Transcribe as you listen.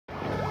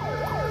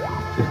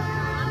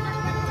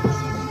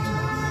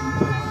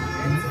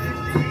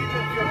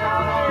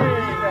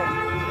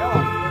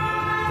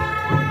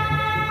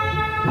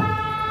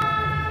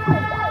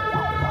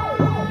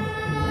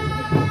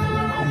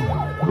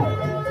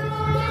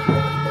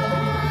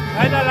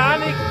Einer allein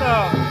nicht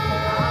da.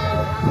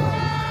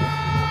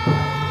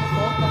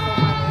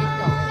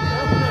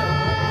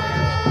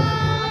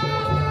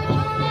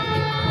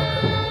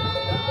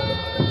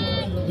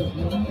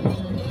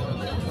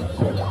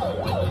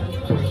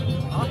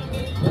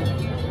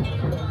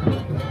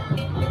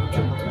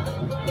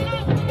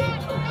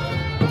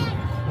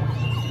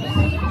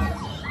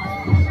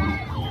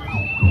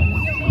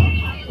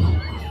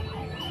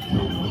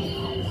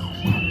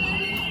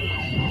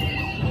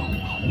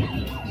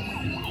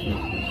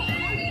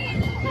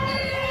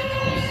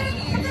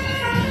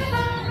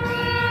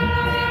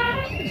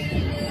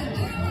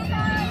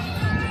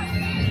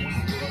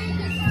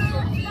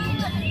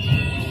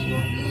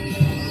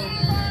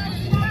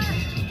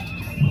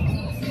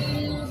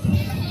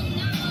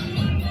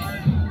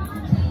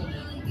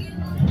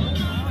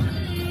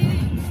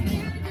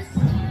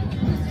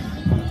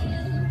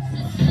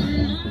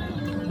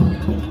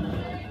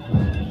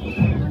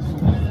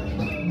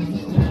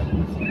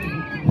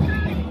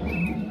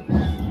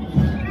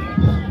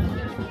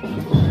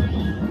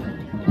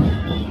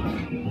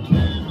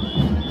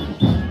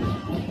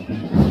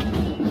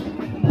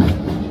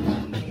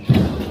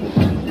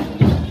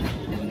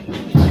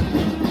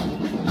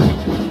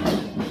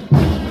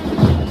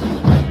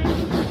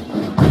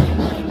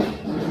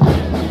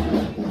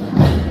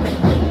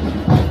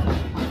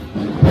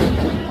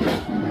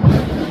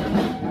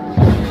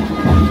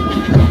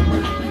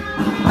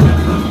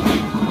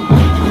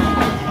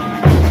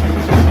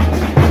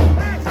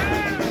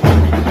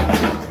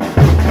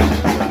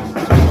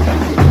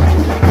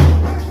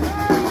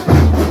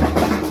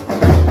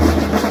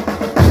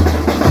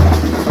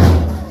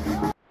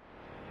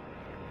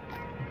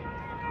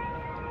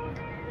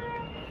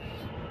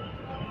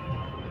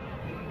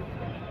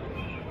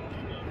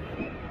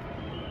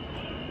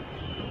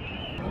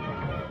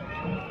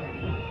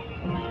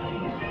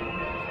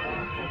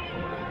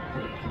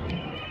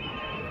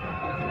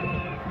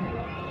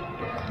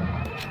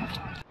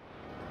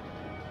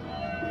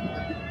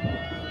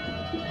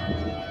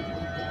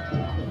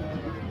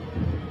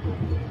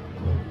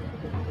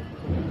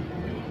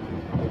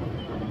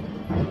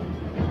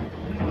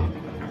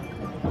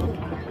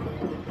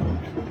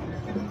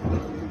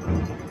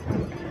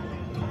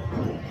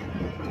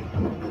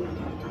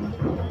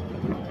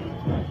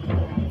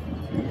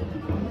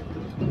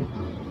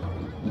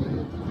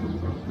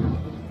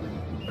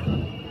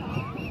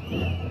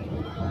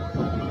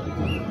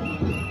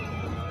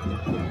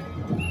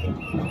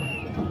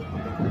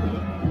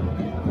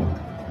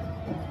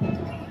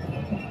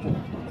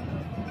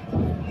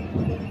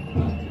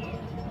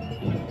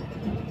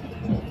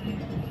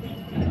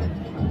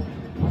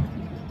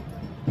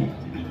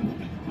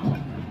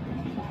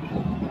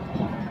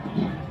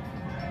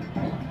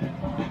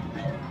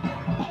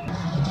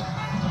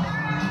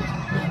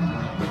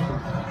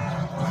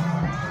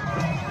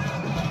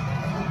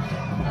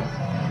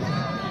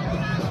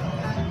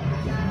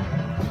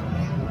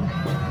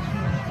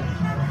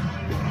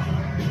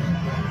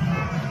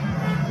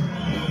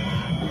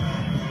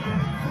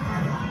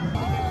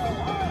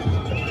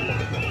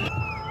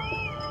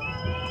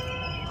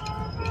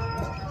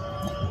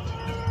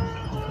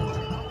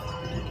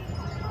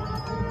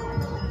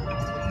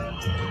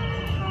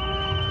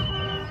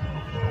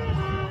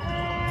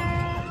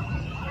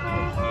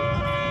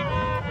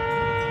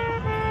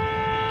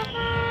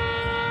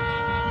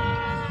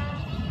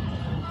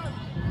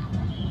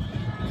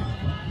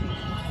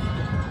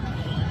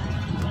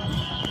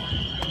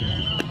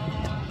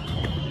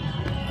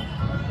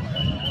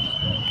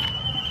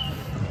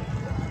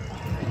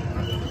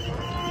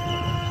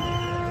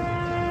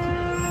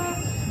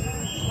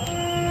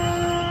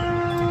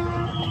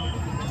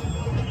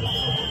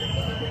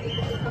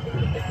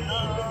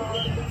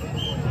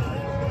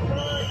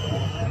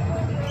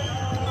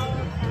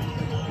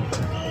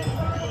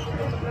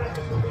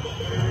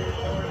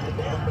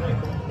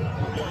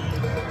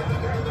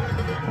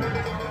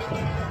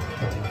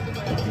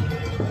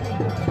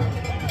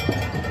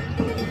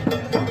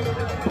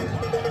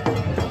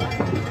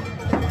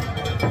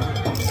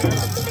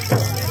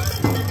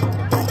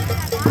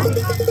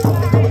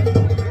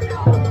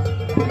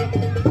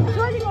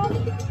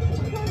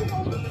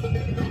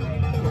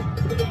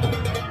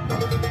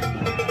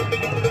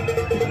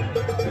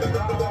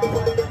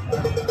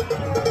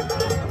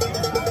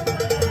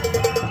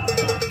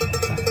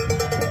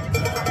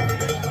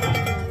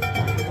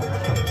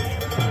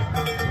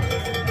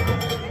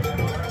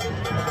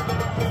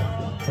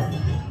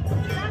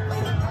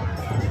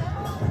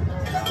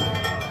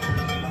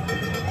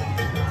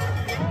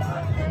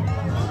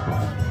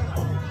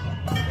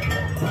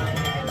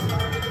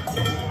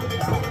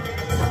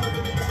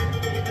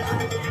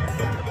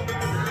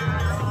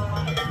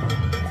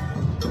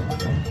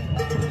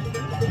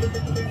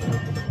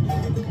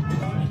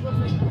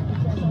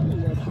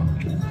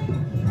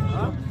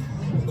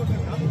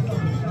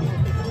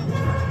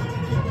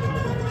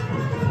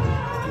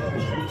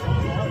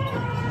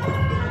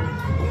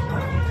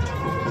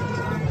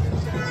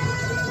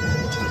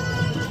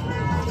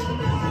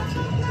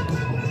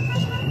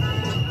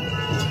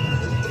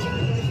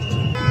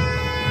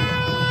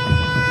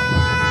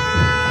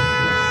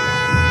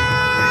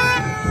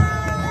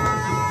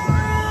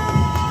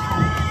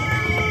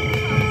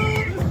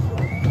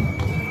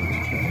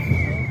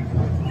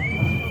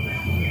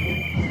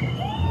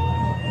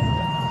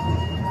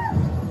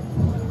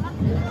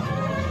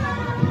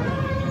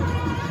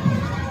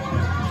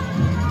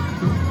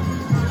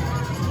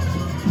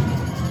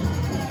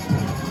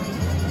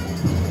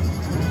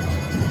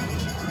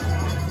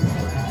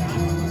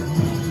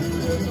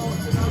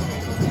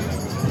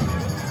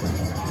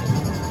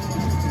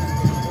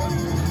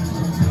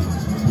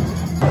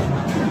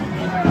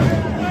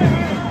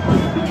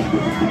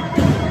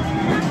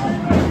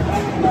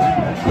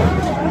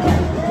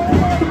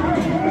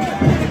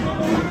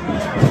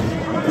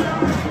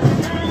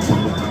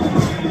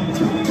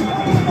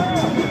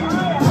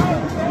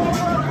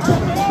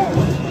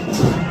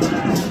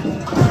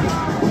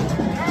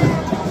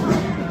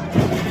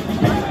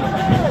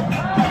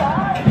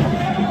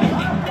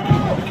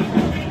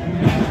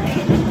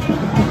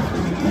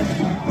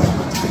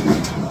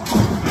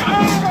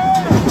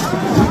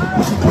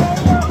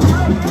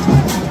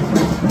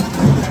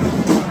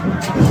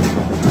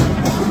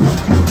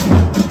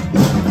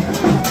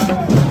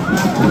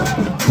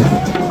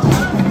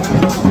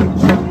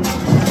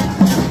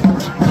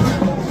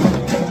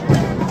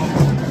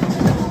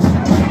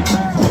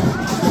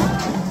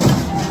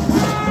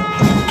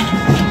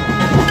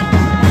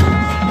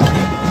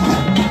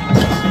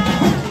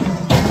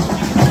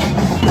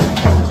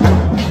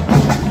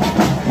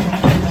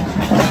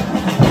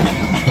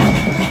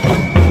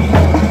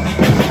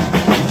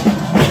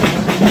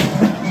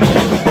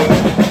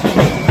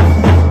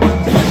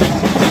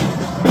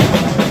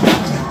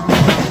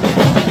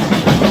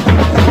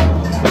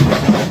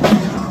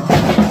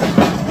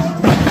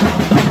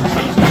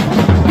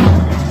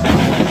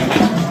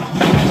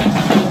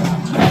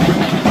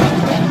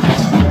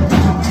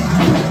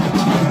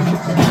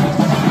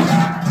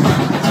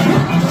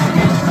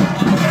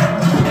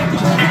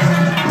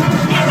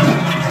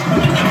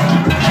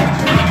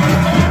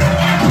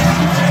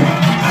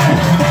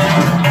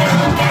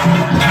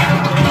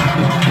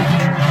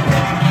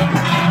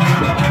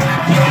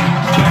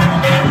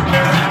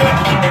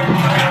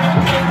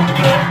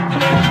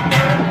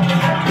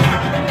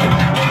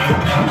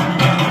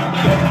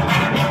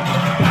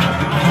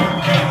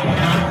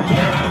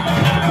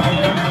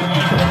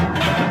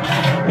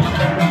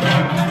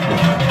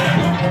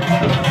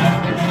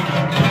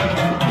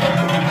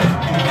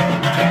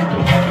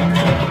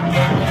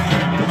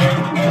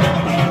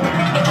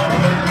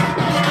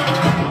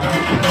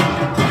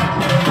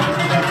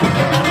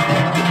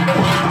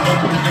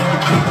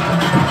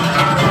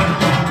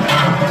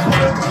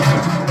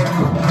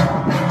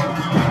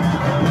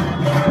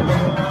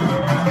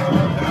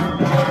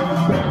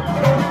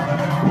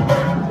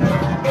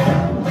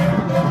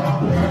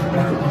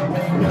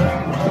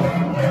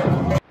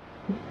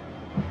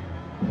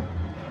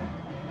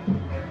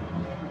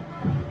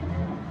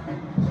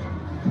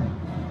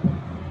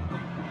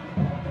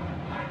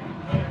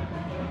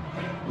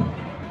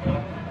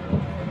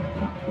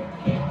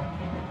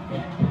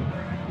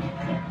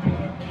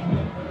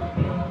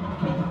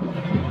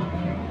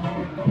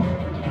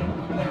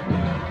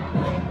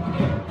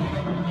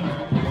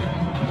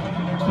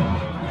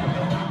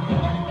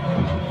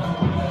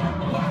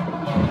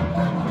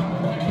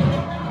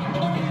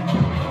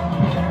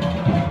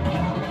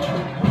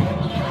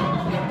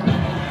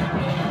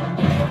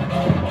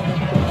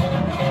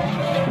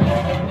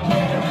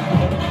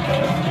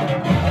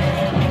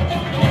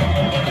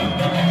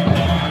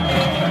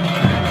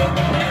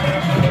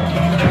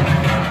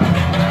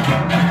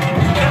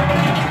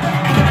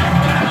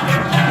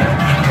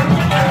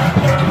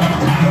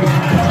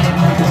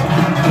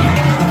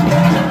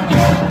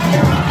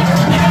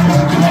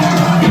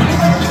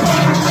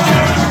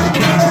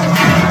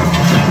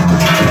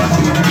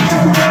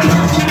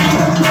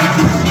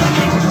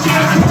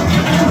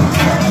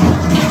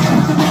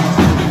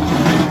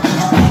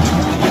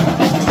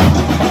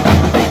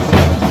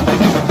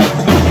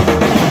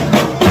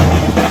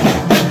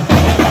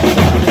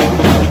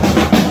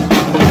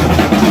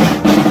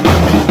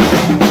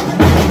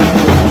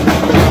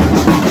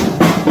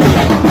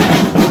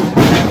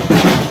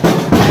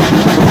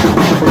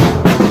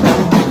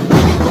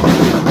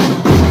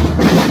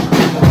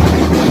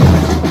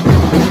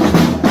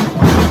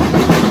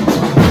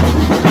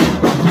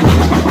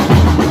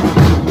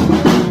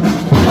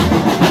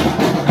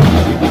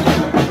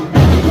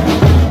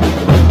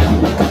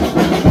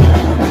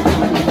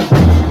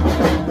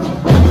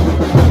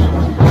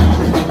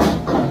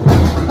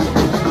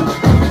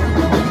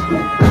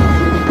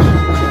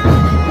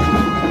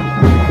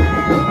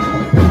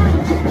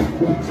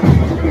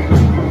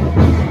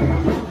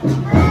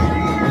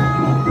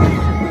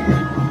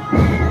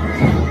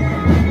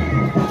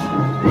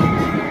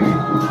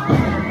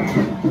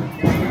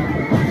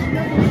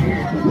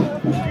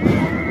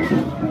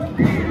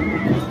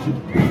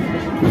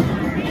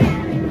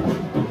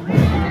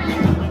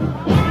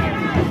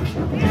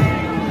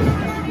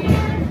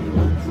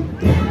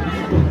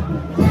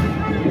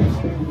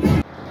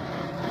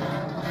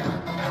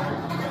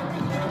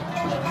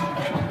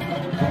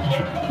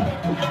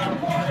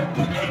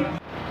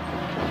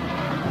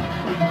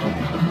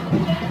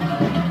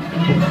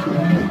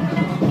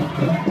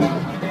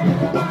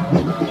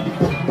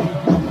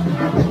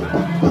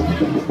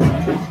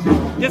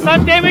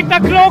 sind die mit der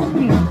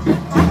Glocken.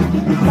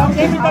 Dann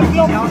gehen wir die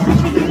Glocken.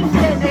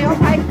 Ich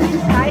habe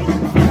eigentlich frei.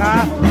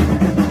 Ja.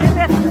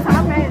 Wir müssen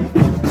zusammen.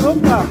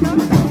 Super.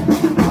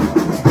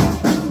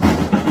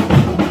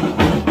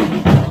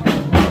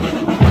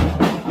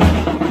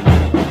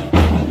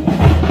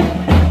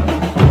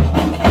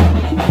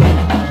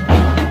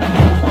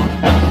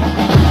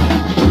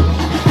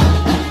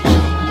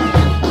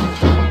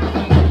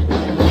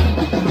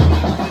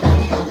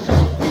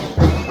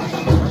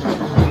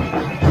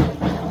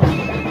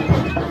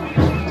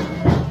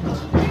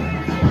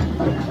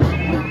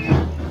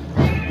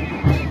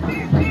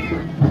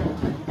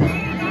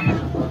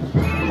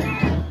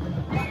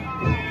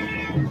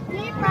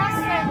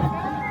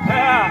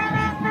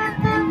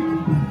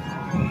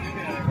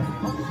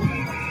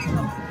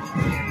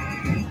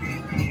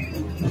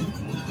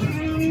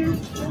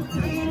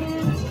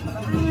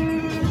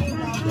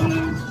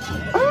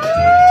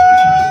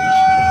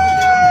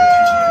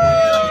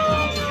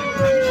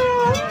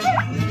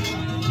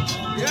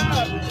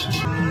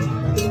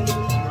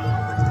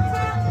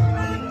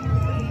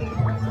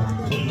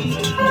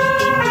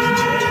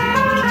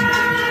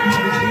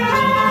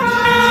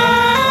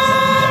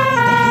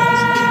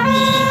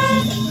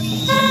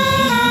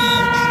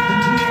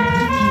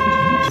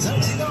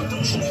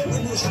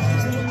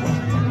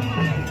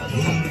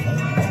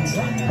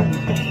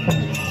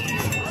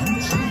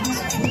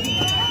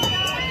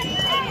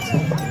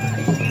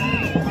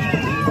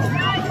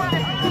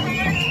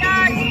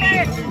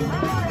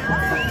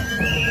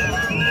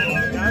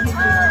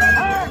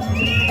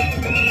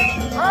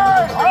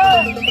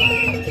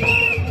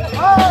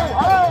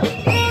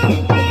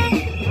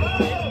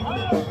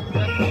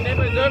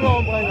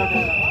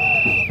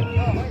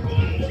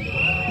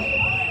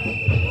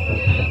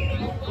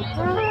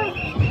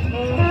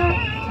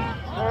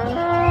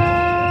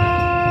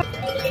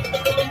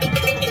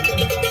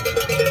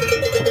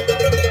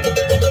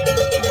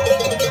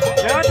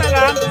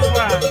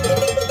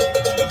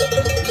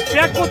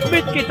 Sehr gut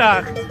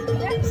mitgedacht.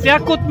 Sehr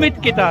gut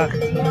mitgedacht.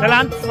 Der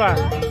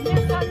Landswagen.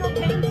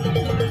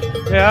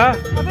 Ja.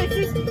 Aber es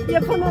ist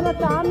ja von einer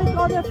Dame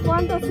gerade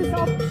erfahren, dass sie es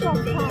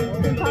abgeschafft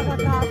haben, den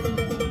Paragraphen.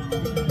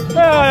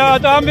 Ja,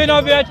 da haben wir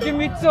noch welche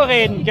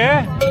mitzureden,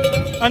 gell?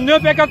 Ein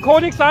Nürnberger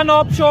Kodex auch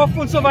noch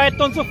abschaffen und so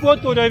weiter und so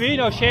fort, oder wie?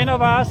 Noch schöner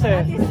Weise.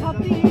 Ja, das hat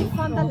die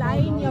von der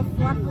Leyen ja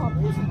vorgehabt.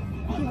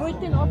 Die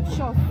wollte ihn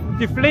abschaffen.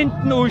 Die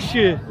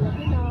Flintenuschi.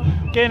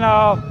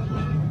 Genau.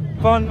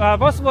 Von,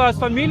 was war es?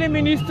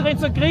 Familienministerin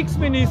zur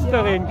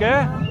Kriegsministerin,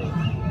 gell?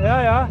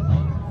 Ja, ja.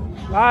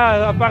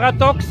 Ein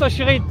paradoxer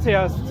Schritt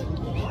zuerst,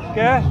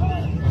 gell?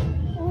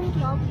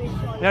 Unglaublich.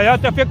 Ja, ja,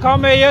 dafür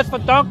kann man jetzt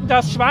verdanken,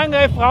 dass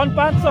schwangere Frauen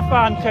Panzer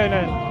fahren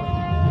können.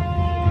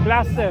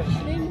 Klasse.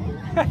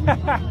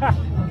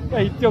 Ja,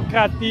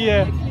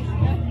 Idiokratie.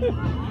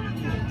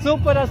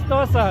 Super, dass du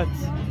da seid.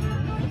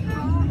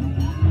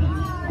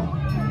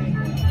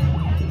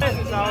 Das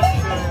ist auch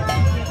schön.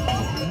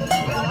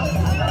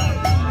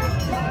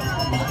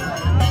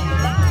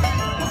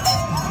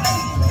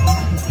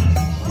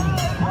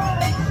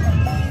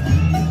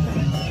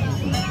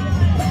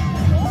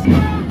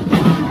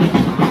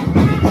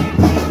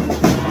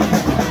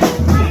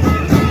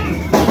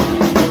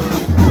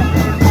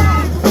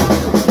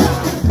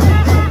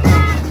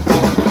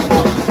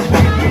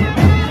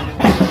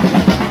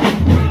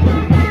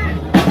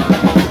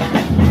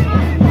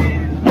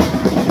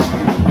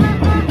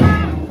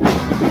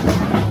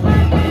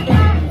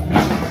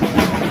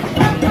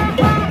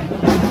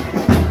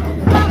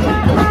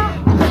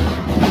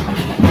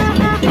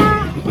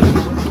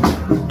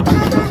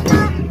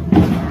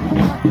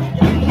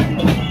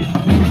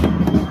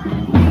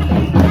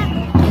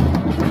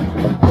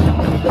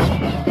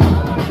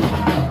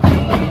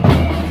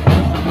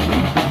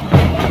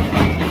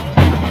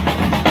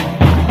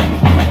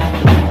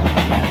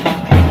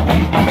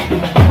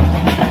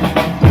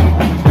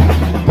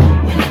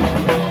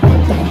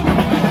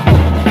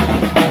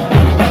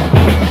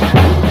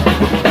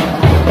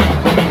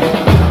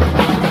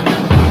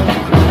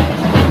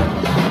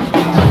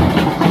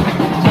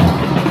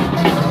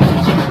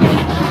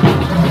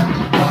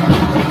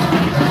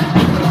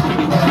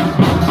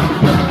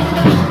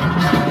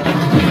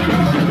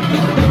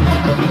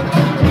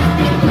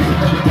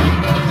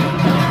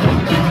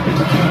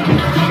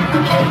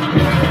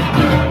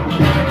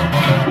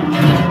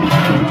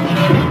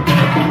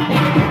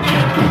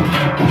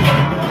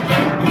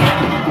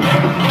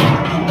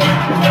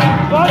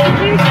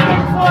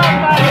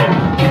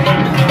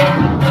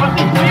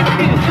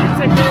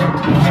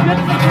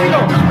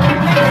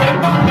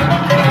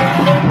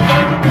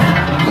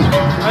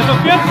 Also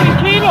 14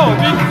 Kilo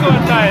wiegt so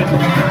ein Teil.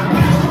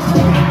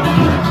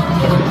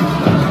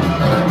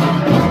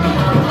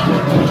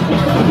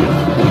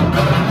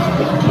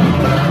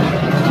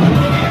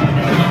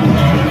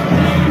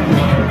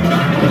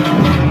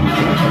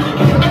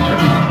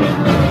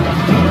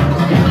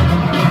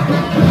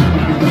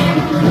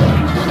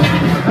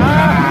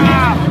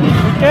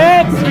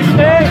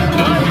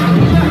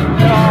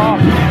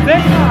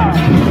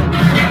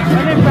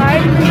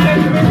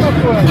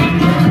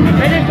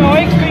 Wenn ich bei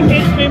euch bin,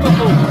 geht's mir immer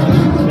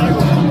gut.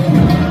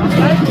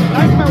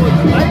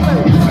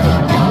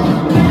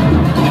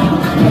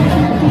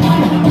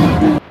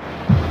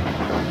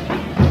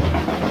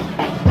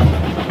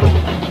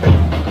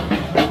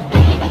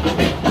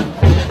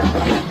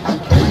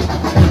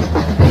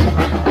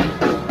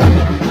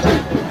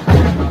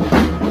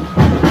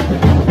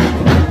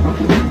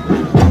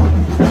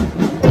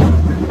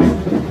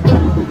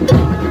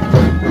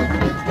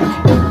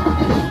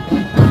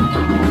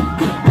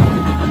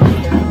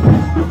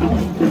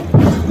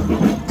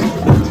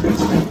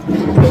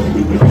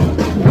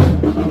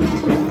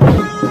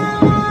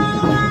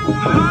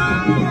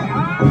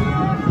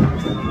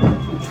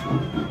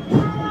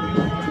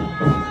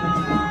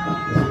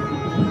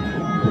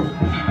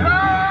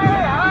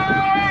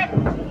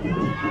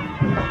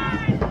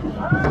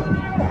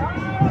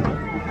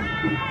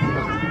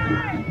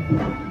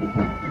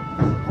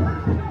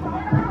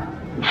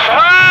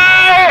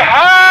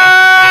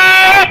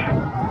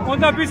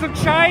 ein bisschen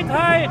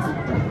Gescheitheit.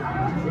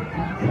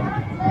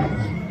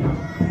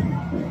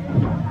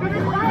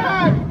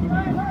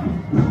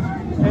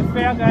 Es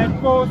fährt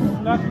ein Bus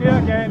nach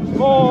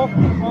nirgendwo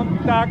und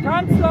der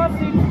Kanzler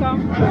sitzt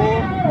am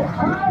Klo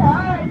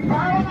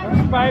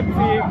und speibt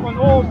sich von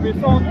oben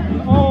bis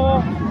unten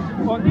an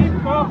und ich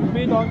mach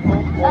mit und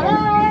Kompo.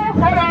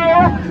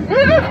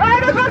 Dieses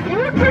eine, was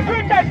üblich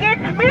ist, da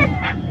geht's mit!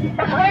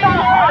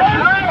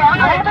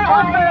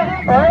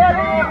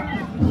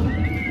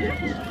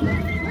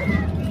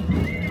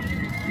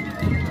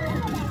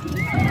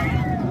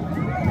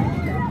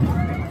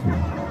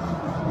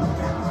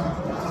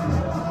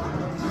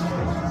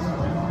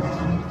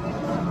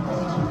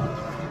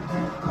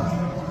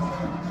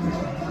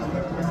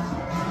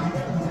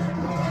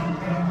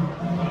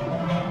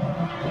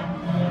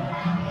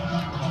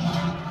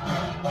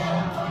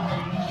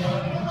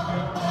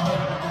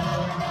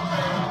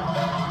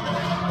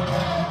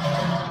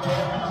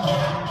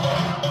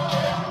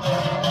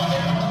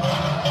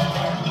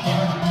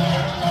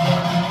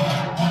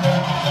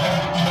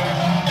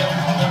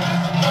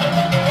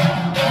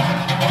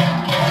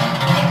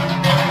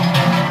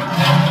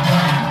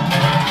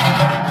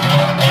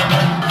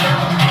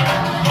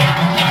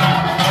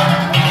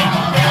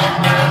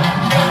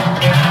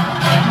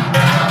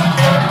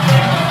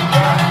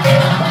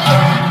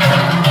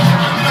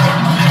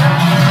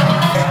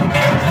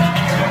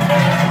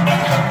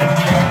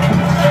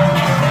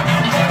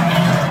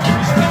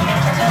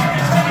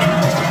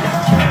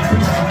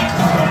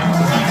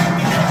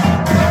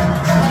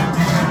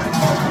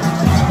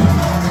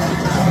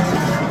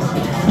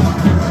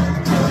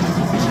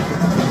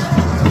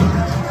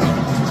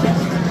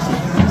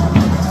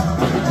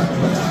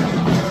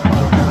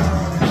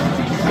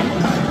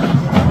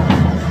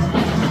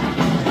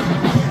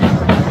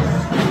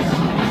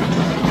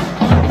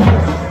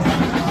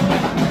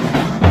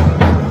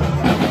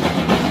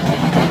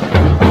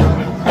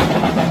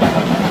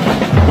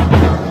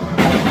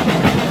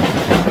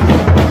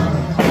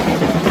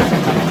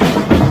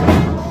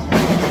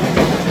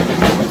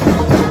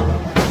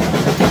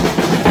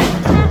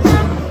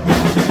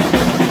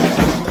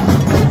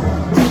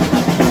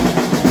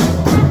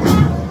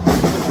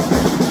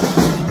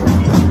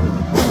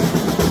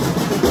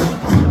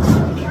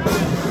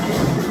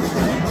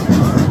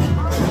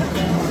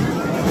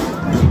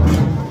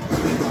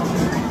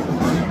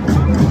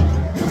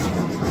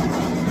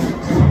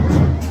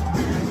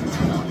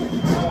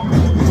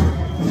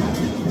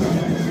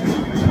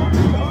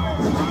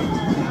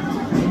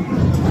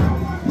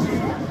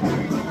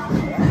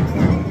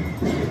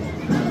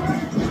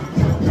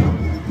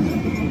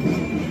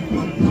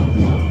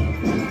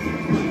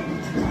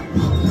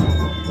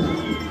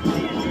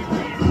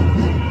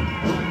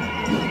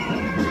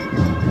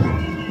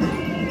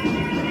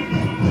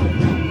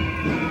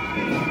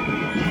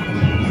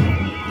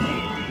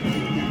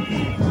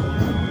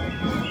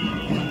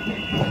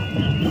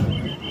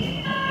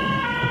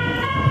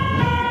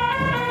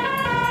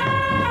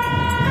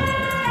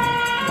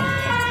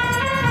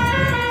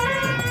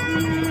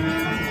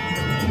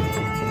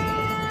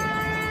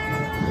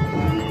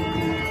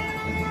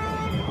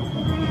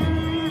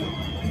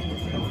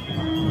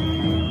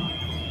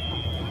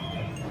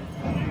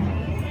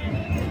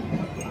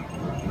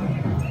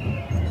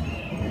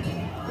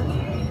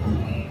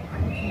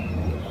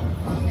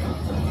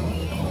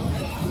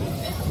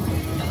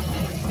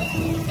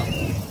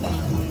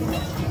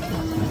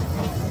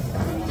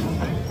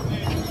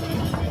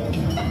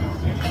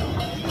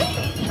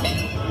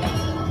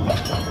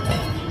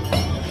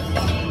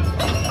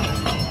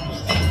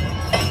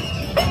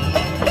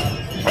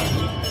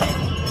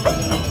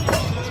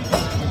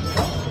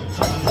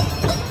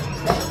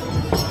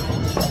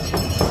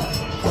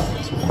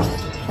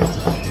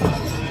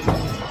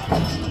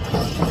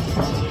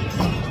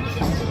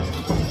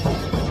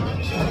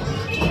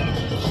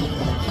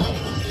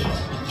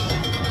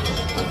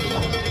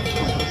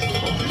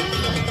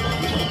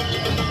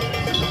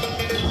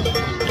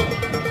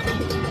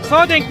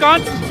 So, den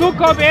ganzen Zug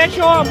habe ich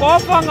schon am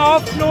Anfang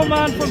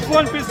aufgenommen, von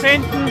vorn bis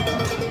hinten.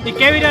 Ich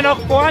gehe wieder nach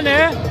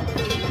vorne,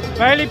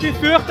 weil ich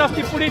befürchte, dass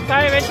die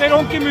Polizei eventuell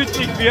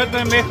ungemütlich wird,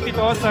 dann möchte ich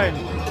da sein.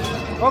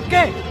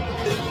 Okay,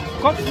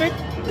 kommt mit.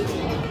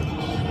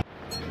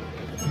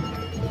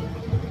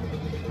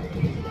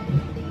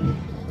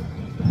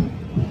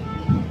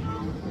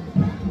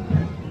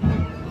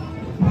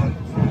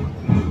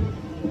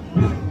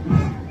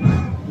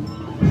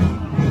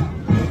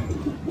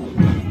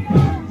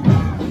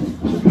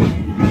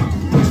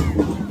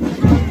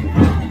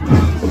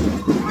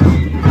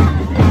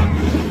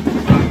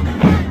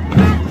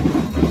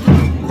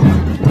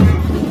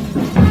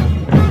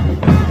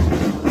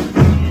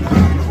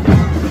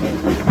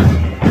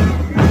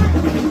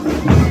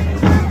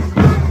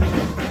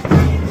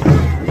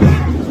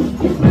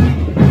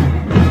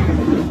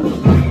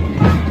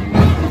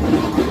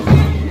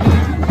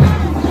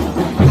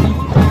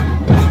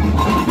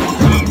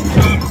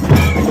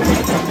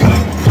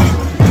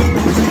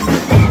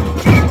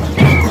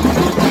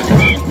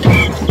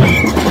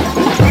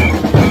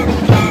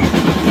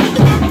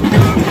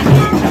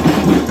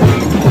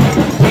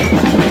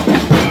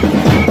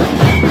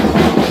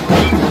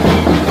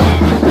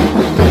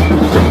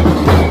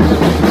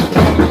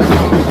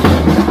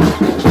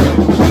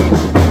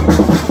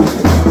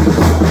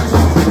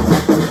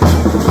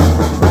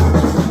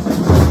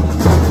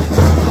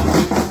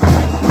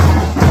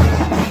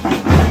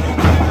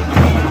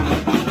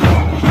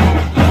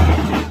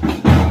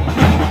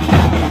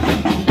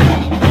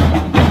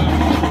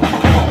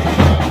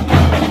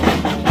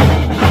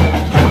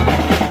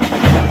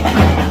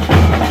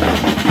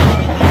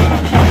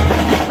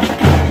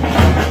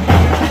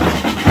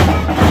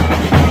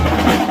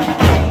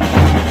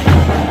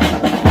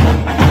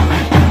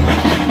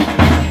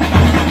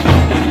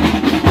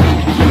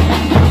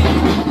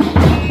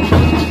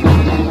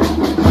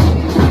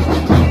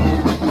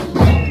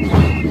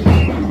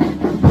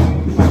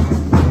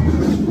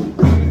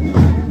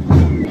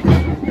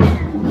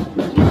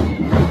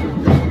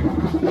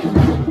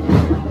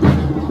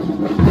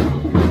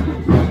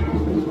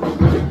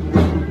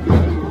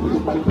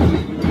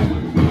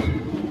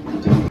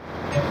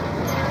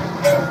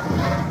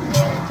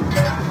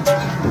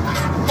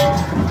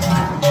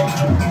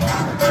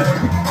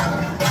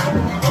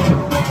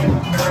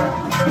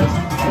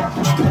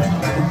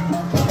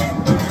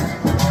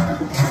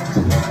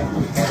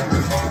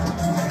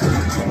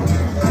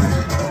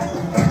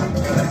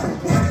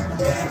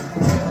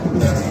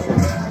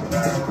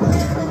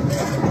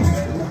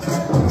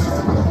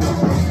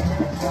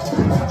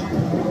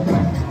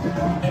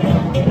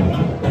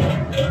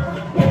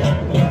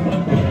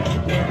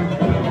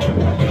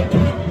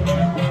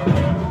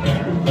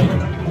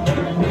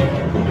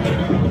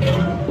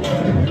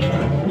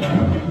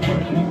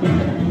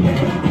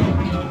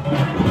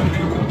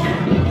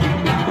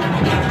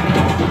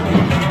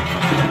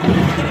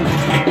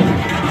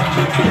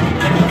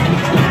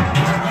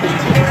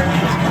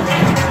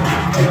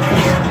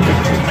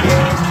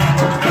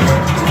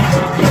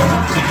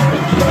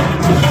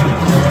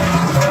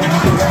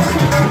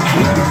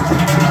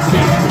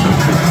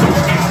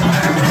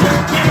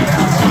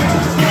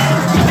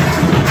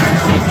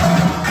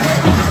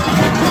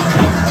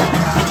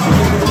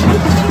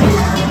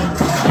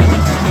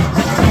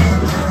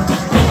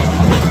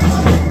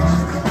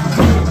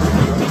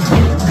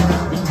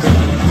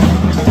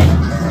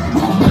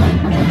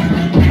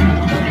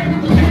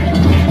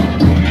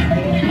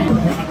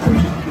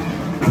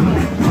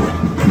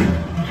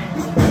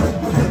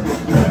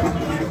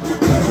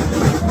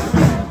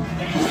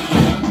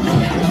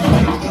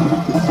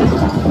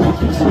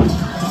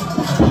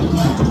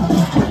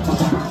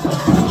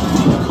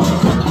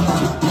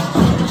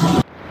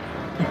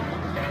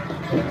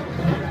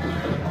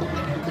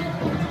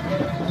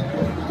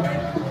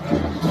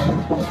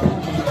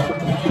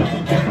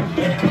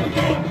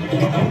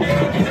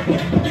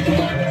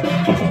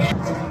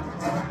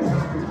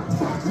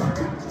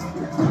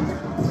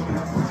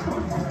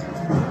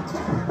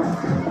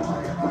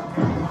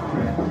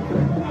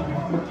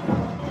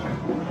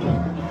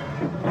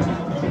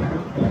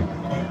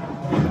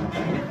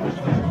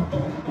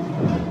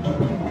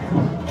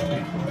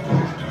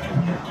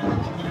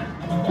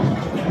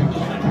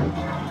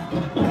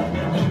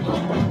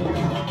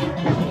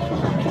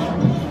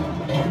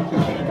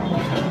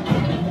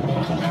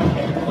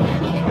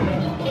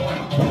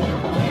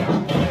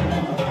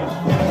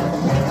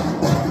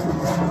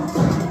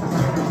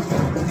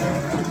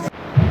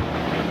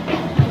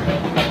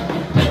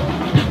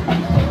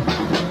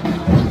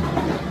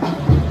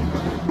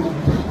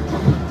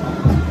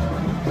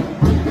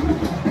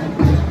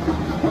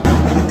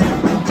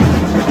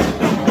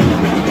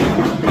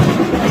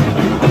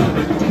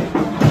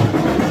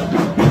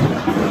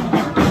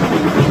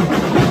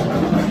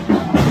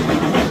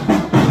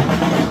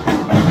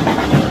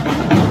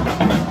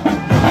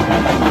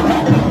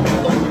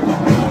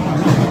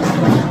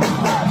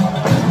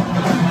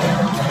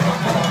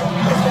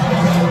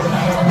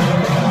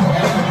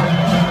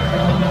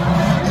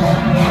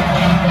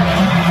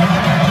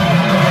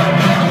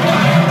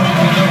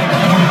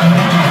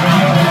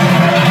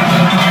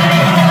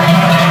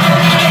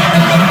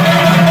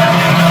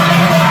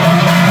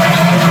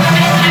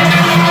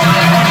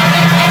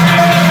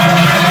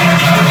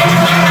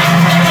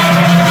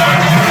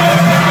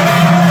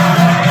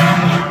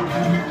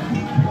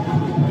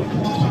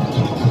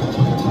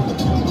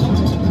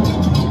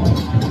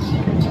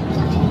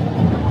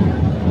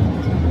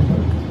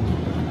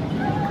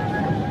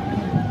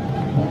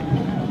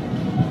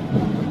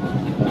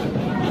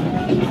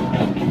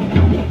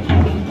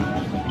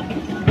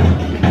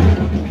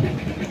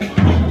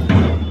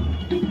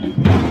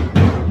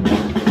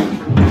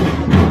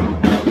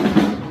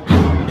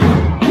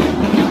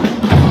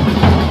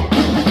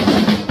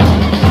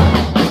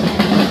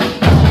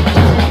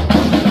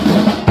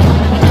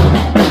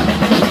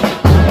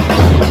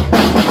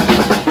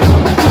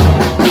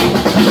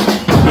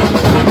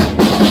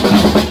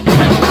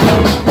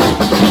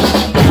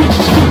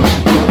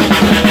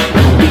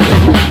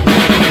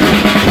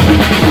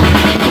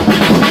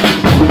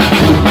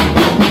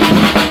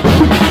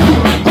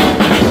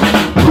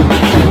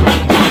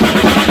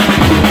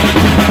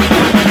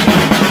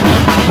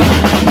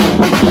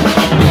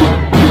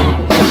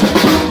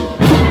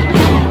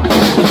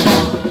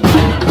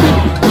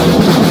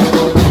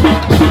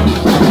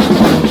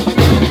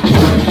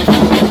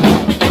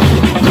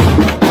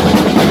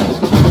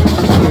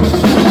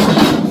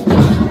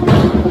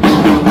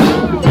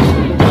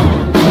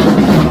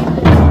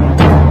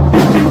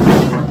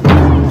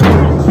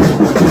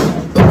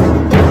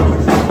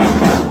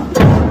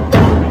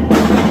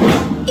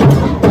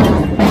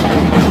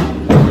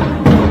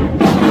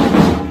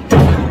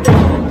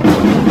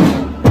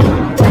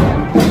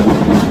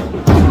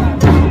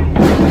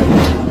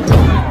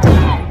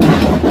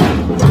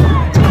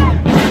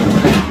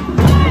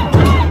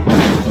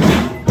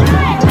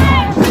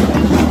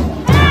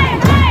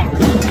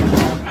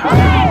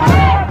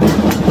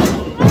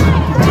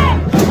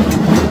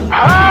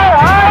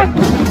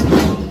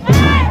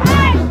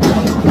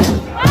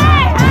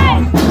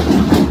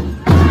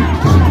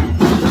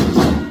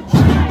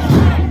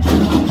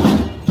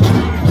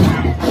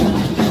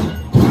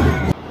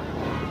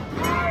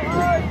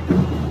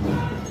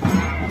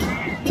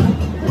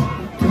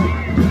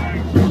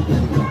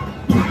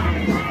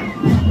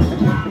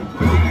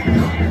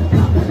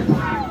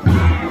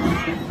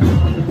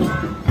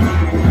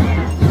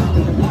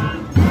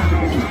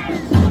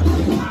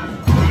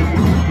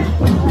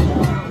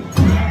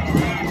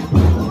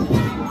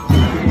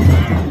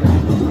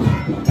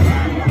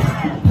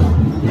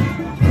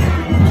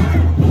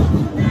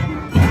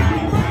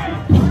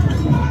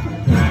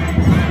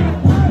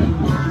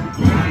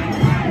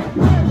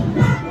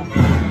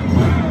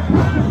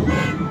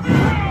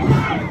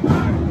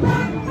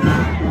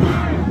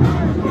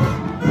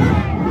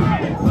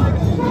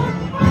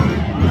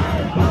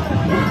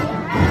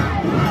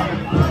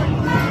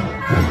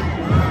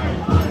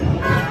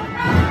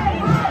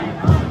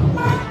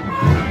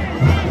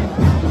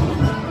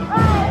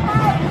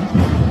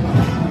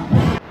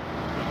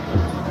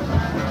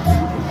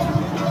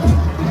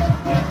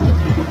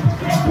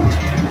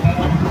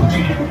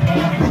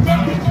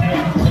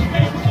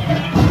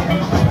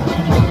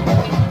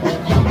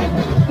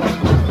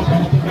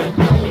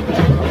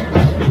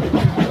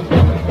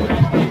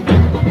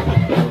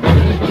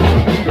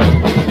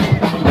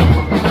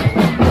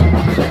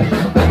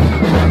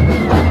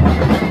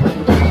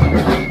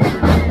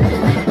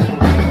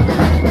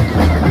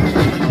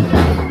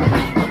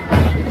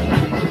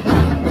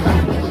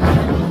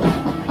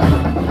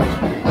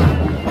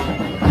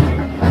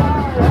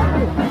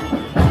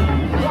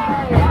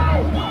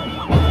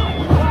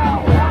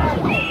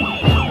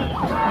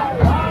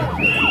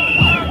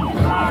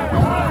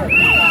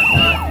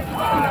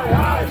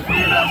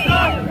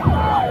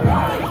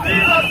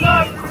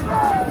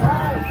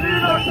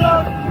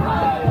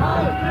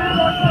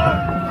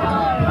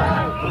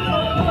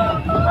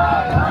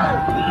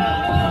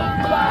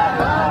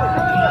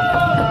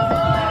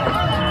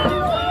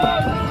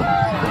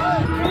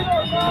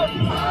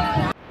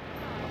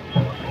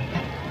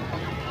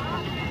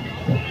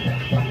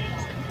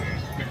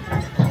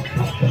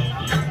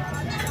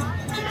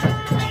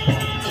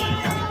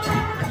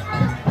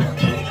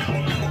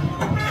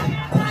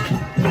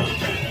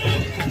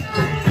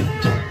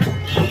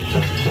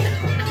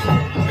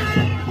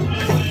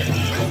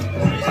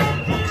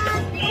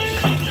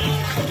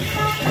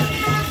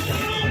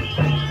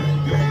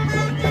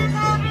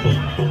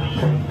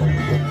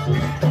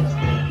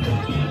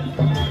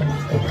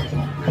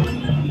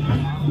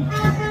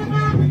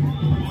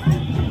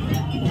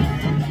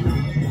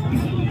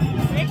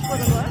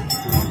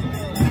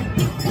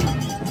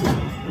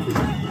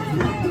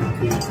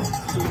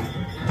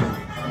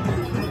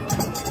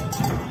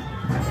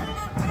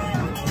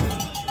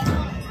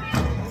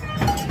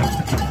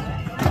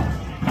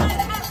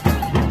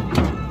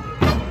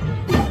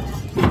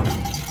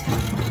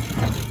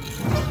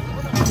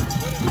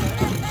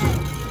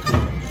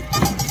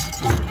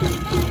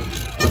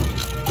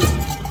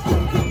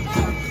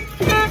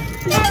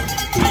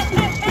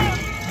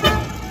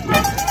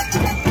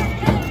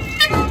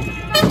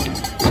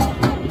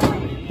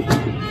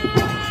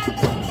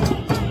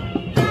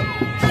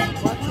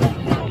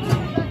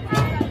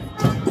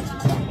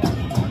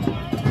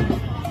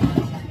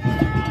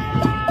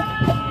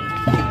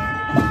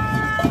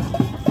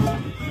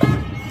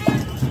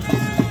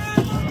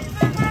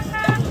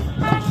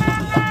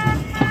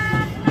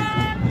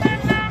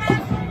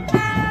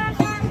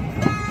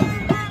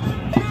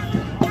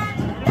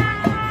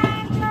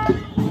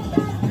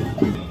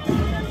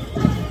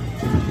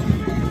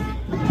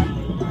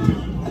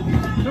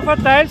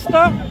 verteilst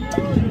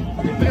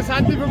du?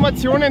 Interessante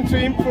Informationen zur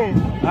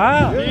Impfung.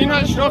 Ah. Die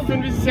Inhaltsstoffe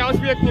und wie sie sich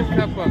auswirken im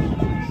Körper.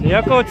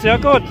 Sehr gut, sehr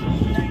gut.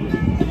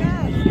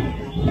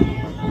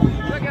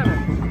 Sehr gerne.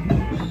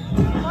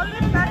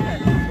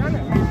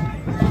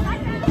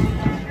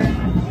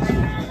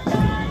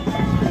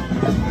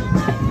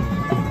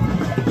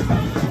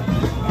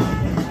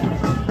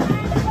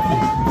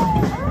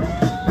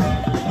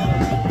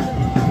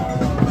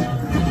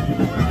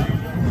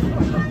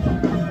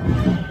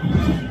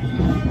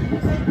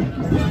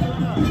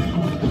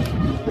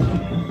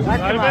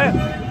 Salve.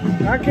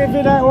 Danke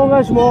für dein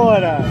Engagement,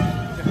 Alter.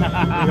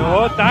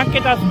 Ja,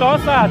 danke, dass du da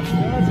seid.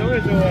 Ja,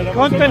 sowieso, Alter. Ich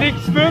konnte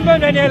nichts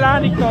filmen, wenn ihr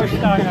allein nicht da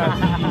standen. Ja,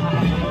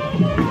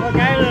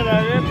 geil, Alter.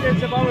 Wir haben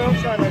jetzt ein paar Mal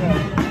angeschaut, Alter.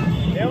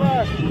 Ja, aber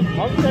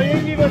habt ihr da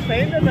irgendwie was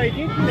verändert? Weil ich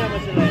denke nicht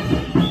mehr so leicht.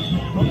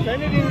 Habt ihr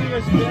nicht irgendwie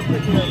was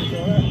geändert oder so,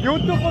 oder?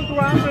 YouTube und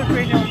Rumble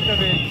bin ich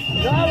unterwegs.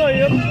 Ja, aber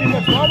ich hab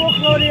vor 2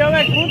 Wochen noch die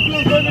Arbeit gefunden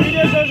und konnte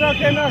Videos anschauen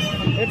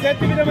können. Jetzt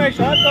hätte ich wieder mal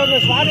geschaut, da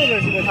was war oder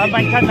so. Aber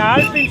mein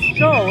Kanal findest du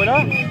schon,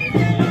 oder?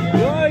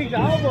 Ja, ich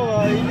glaube,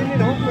 aber ich bin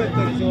nicht angemeldet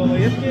oder so. Aber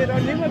jetzt habe ich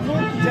dann nicht mehr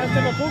gefunden. Zuerst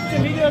haben wir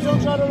 15 Videos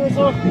angeschaut oder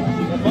so.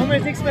 Da haben wir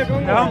jetzt nichts mehr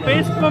gegangen. Ja, am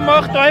besten man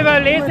macht euer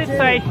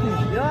Lesezeichen.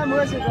 Ja,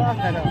 muss ich auch,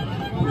 Alter.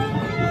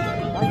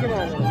 Danke,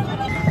 Mann.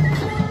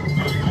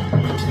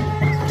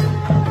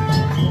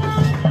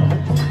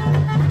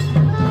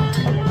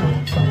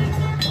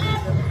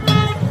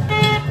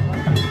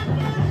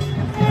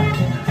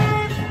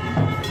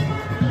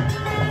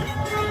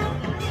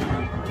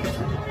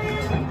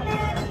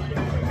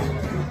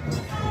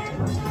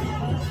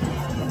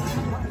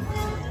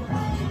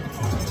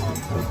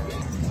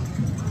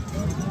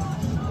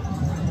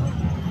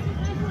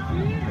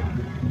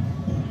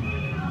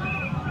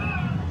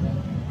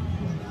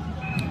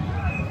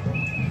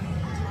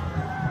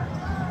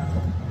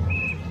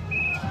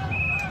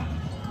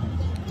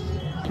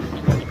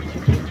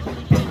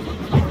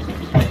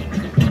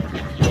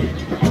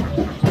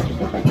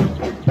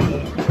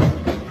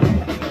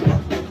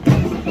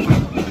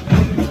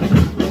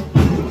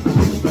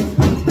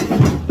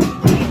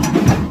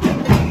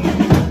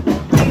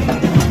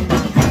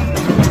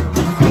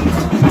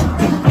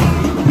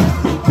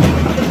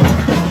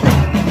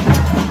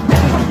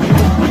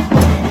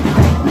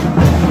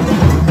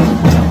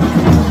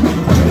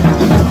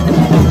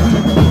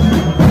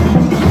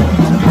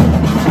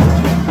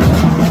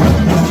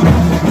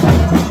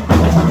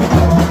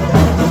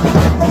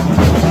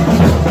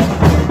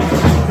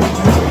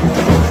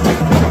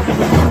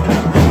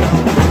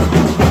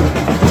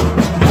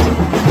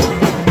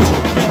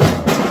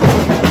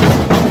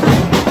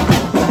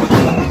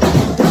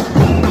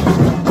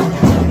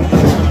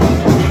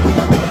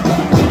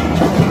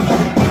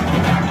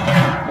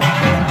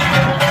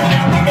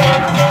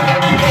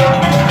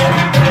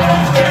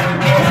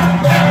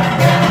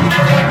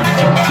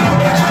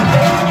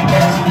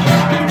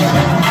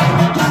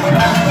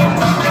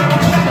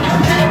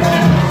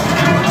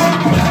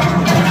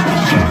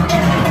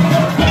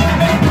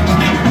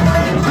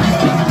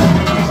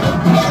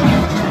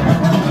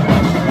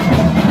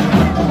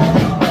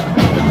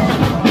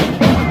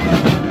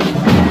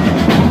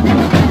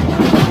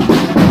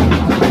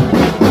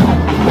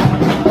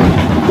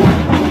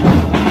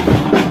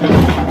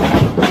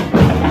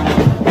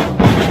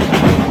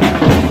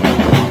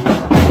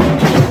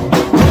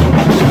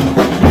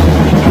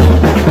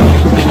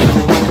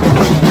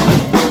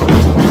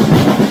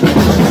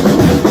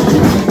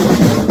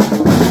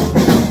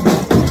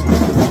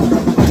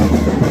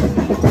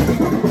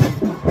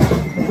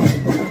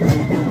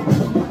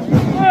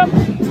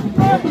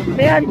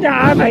 während der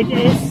Arbeit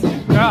ist.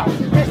 Ja,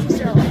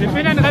 ich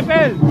bin ein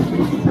Rebell.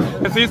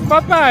 Es ist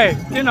vorbei,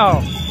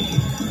 genau.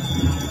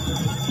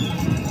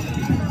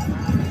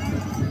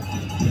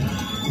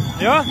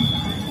 Ja,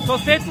 so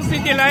setzen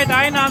sich die Leute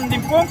ein an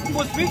den Punkten,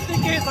 wo es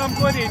wichtig ist, haben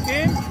gute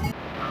Ideen.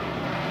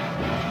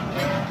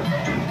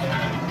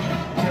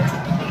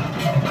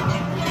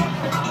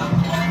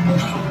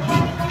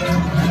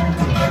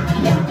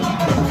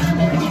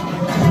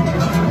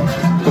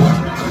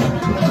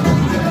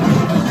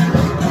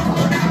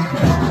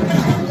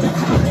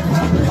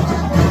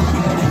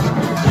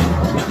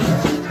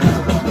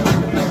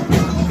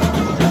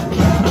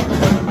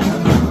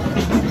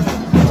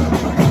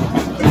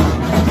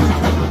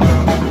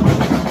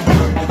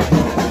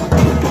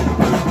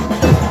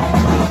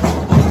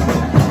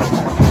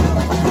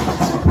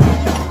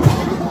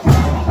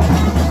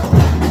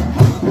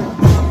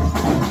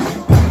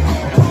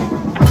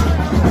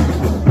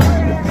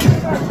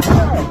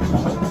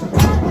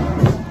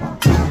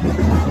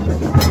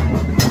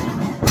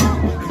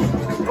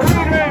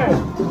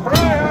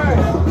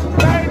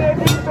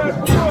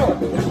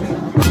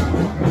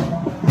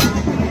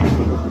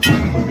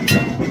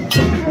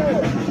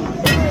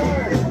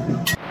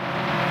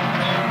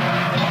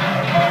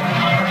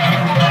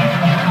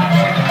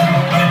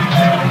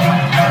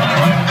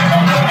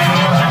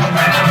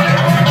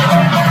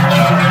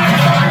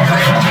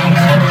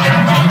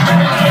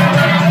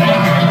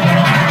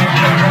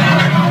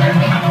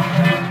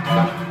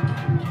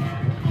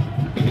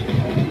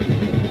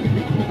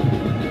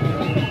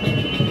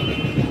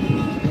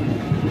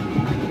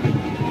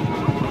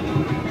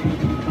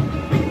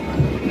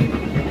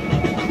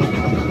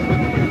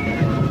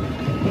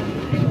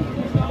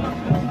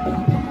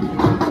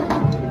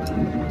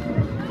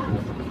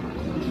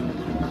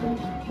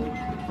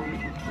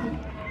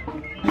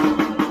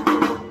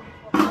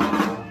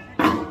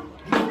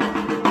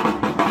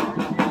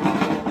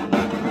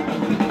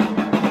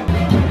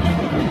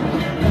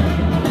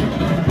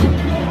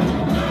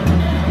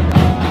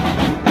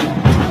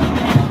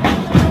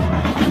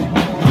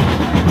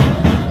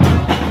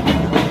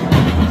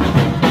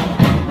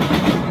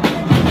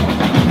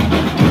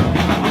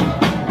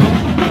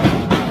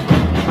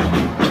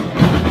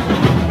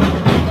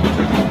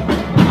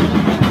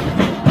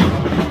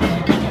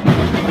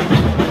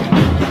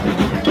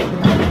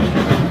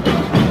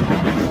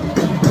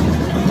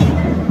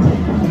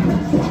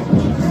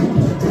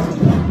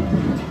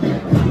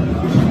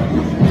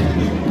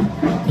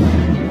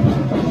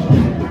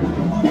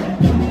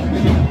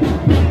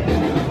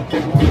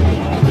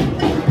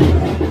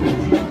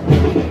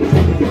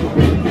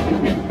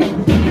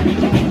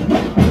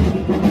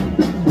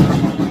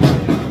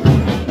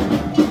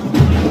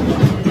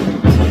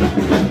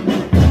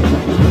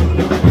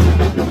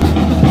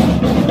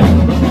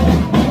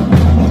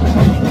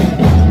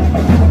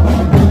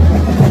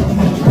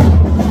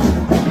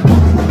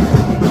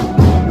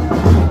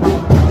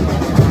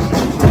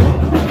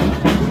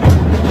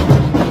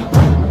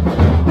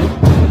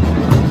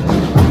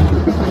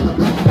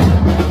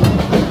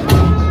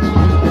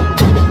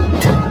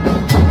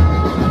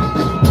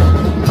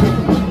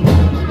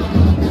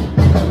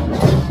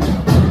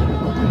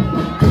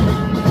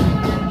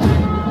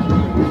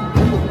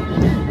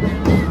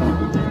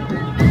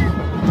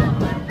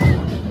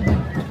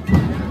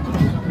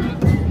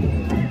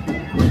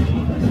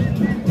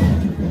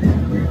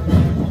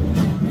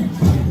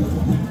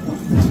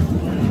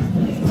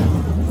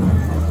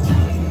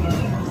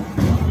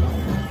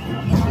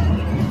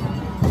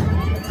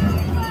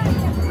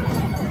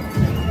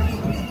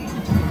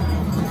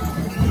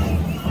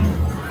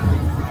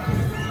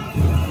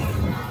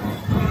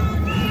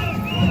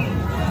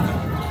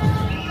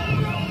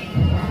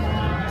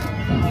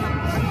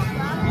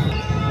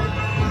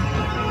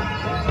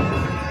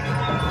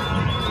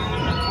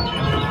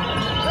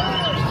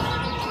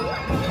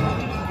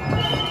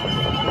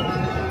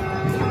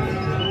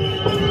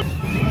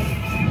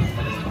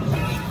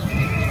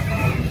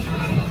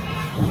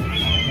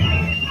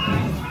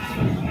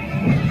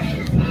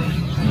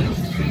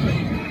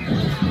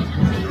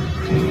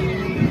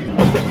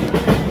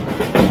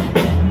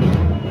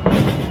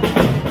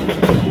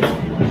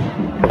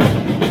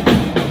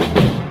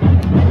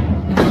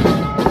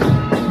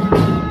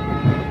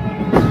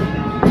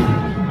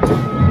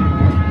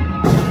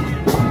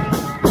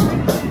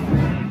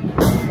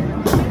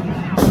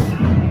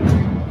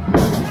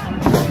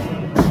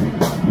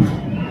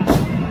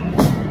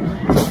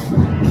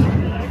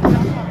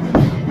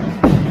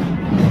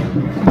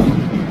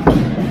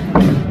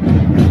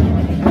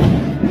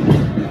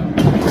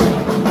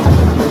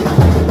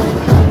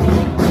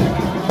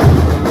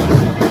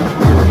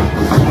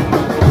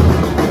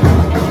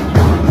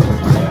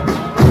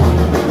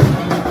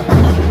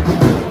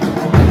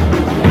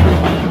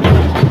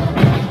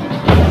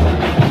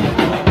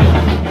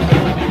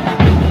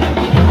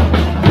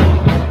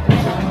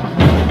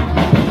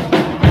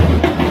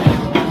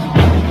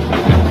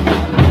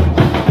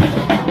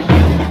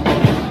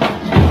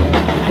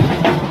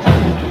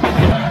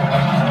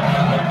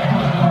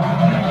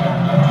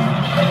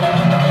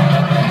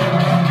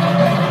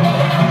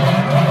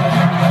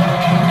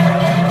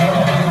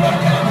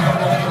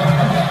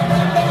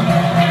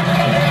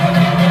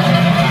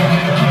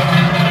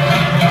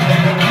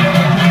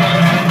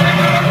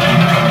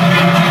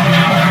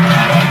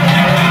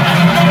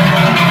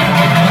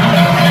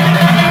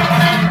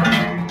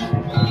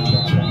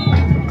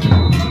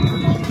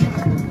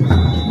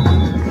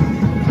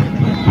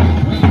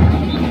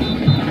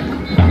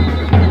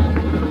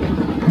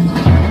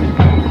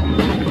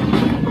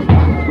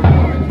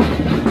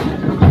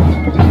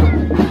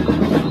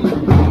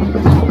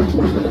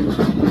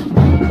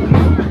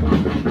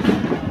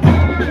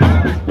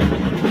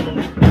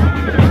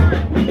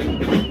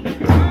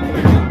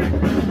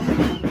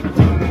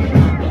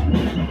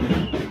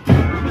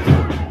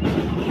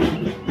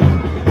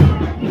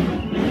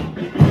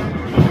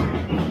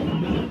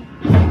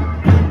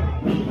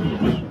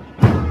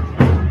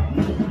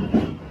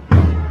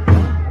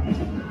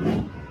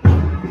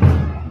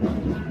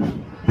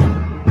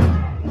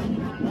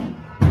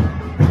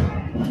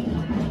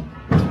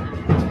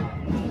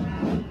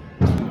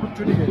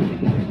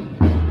 Entschuldige.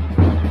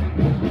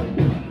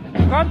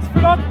 Ganz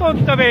flott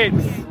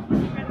unterwegs.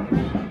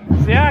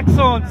 Sehr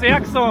gesund, sehr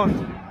gesund.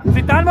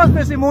 Sie tun was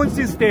fürs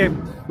Immunsystem.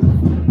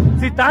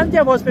 Sie tun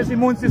ja was fürs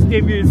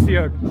Immunsystem, wie ich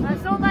sehe.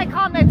 Also, man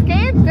kann nicht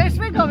gehen,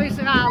 deswegen habe ich es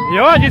ran.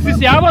 Ja, das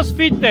ist ja auch was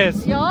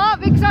Fittes. Ja,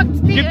 wie gesagt,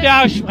 Gibt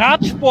ja auch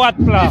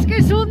Radsportler. das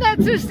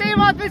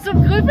Gesundheitssystem hat mich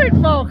zum Grübeln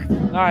gemacht.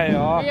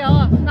 Naja.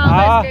 Ja, nein,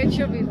 aber es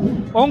geht schon wieder.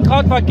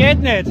 Unkraut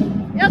vergeht nicht.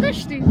 Ja, das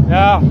stimmt.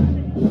 Ja.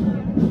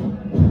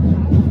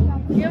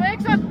 Ich habe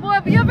gesagt, wo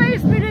ein Wirbel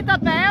ist, bin ich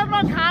dabei und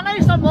wenn keiner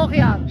ist, dann mache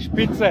ich auch.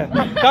 Spitze.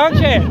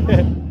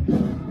 Danke.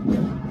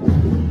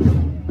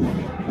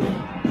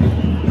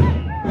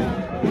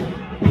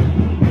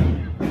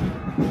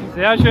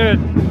 Sehr schön.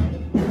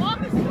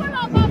 Morgen ist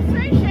Urlaub auf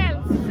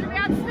Seychelles. Sie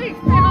werden es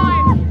nicht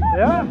bereuen.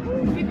 Ja,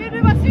 Ich bin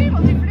über 7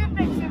 und ich fliege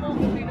nächste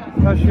Woche wieder.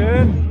 ja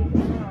schön.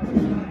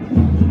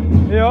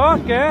 Ja,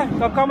 gell,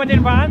 da kann man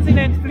den Wahnsinn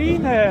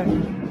entfliehen. Hey.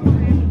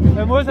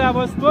 Da muss er auch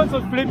was tun,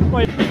 sonst flippt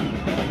man.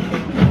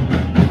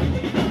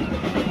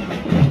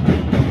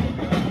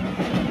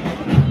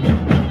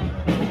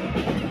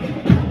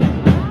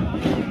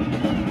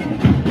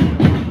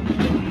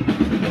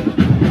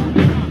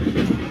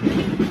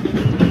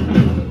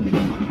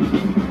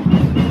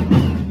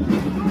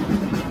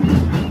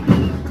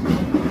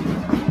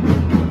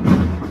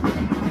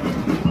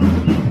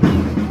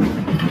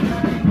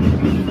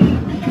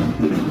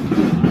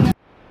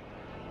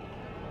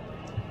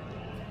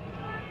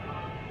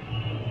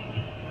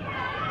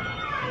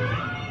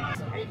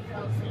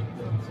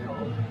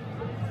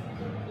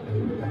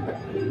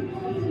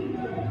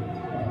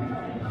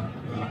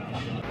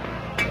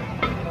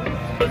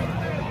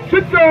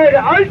 Schützt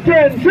eure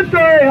Alten! Schützt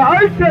eure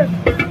Alten!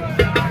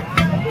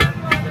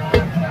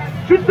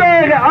 Schützt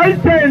eure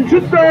Alten!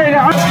 Schützt eure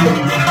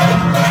Alten!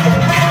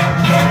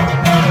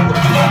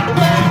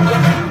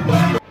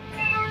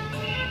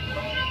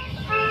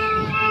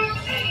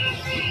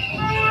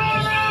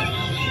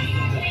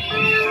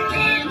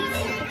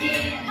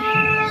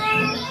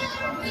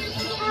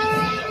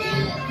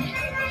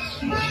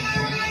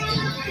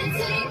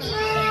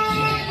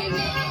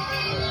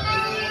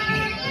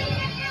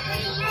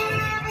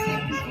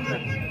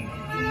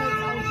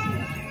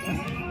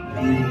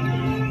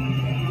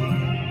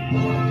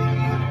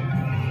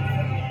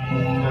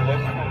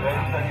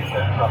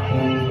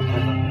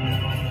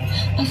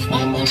 Auf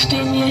einmal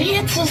stehen wir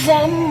hier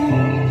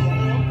zusammen,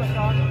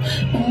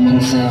 um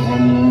uns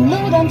herum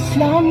lodern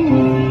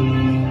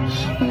Flammen,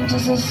 und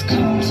es ist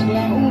kaum zu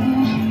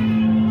glauben,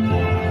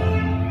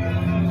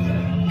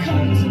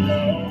 kaum zu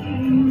glauben.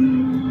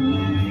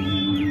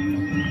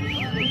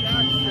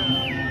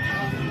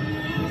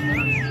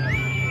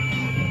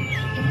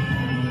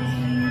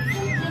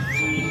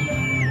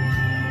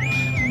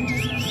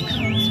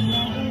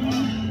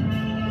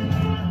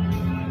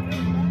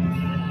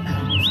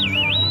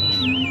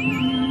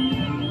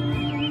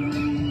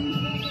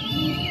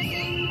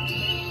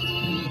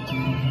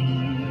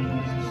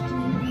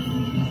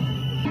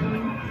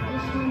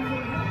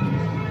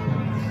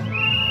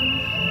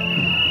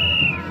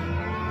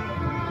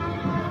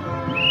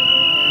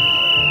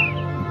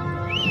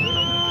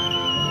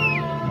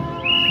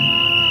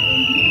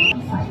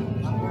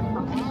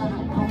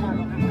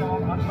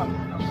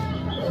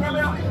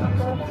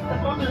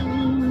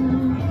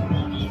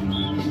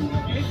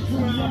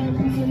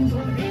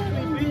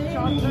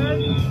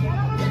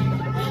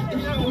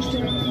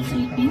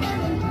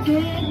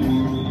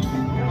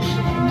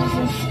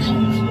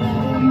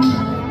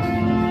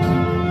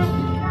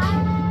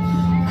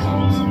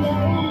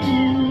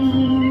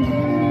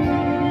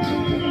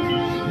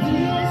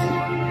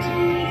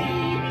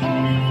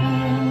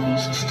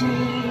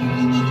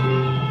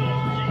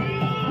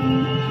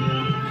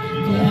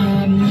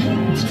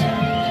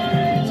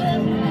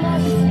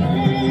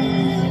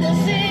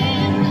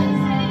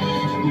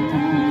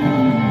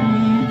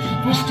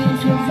 Wir stehen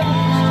für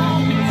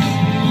Wahrheit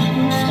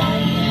und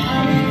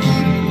Freiheit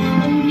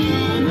und Liebe.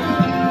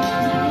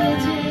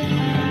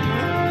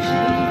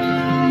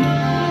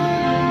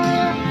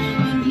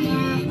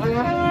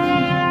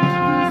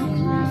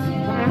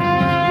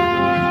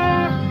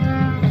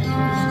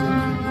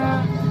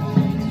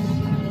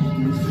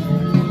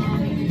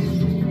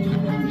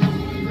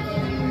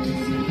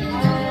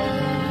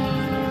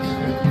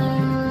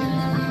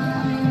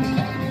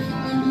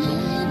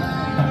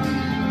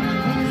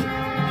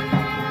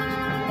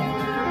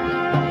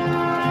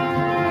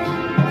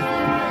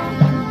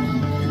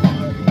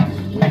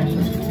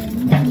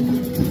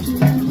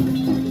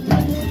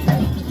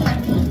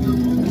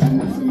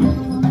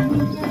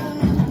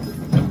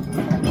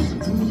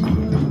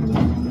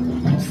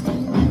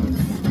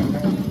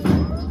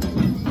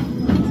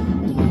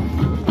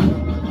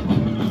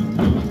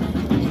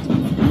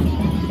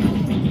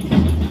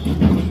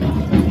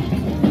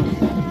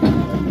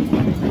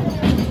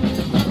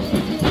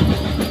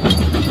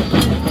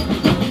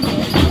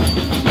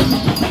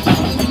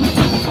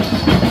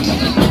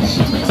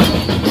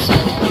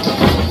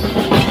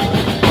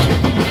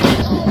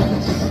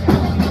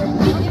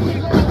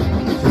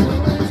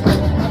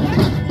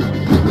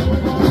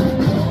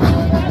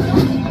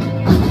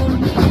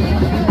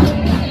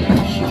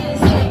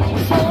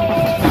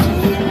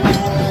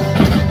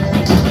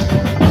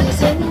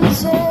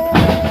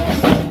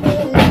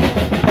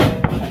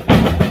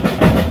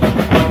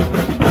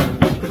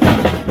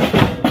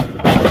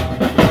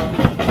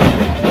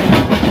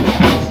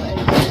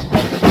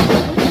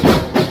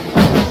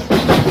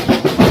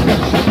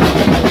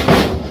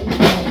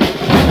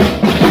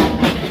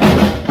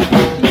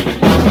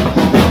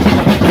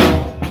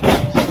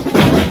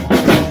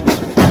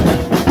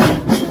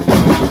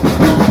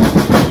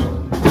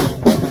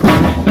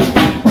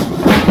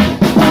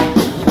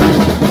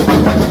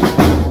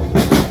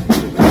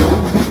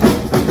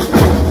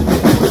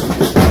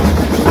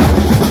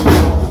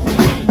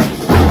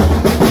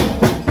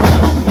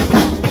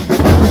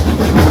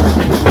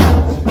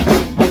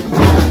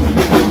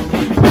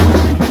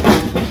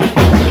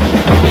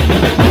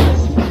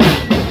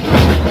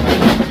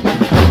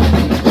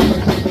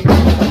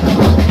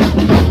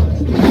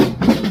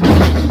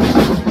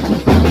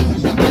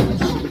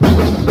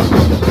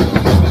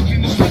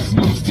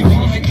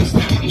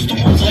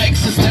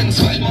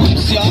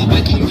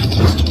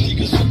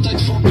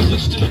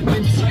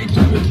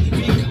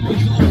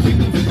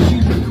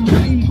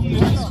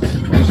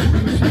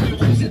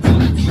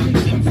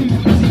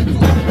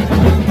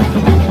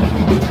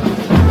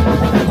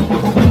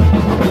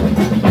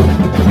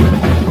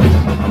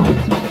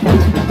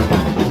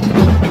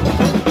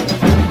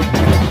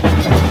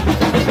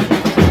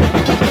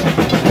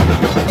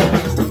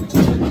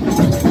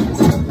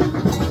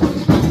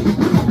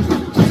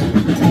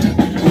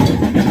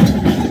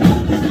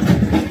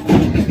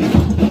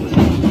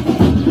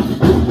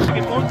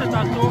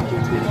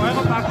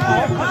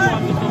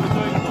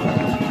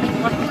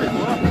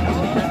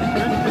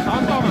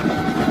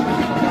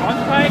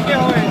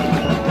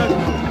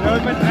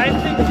 der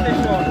 30.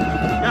 schon.